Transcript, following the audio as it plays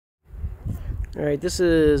Alright, this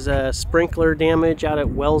is sprinkler damage out at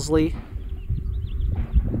Wellesley.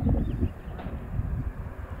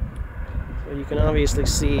 So you can obviously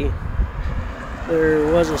see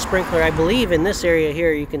there was a sprinkler, I believe, in this area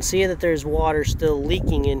here. You can see that there's water still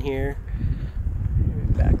leaking in here. Let me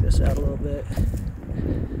back this out a little bit.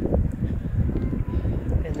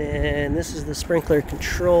 And then this is the sprinkler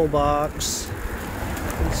control box.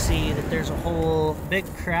 You can see that there's a whole big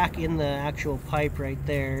crack in the actual pipe right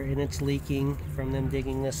there, and it's leaking from them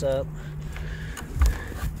digging this up.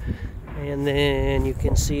 And then you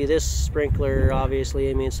can see this sprinkler,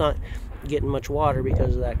 obviously, I mean, it's not getting much water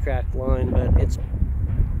because of that cracked line, but it's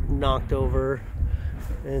knocked over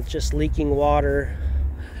and it's just leaking water.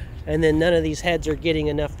 And then none of these heads are getting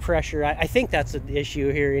enough pressure. I think that's the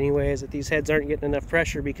issue here anyway, is that these heads aren't getting enough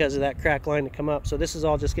pressure because of that crack line to come up. So this is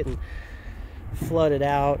all just getting flooded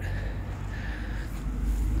out,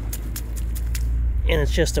 and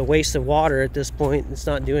it's just a waste of water at this point. It's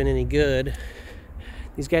not doing any good.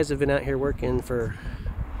 These guys have been out here working for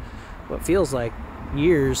what feels like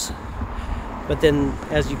years, but then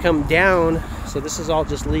as you come down, so this is all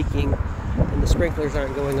just leaking and the sprinklers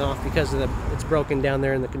aren't going off because of it's broken down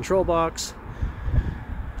there in the control box.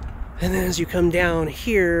 And then as you come down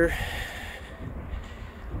here,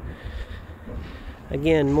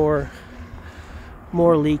 again, more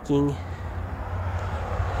leaking,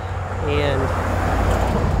 and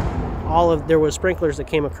there was sprinklers that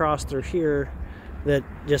came across through here that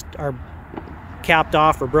just are capped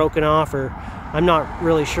off or broken off, or I'm not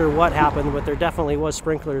really sure what happened, but there definitely was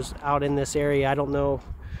sprinklers out in this area. I don't know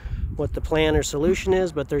what the plan or solution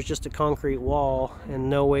is, but there's just a concrete wall and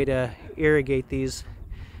no way to irrigate these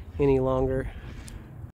any longer.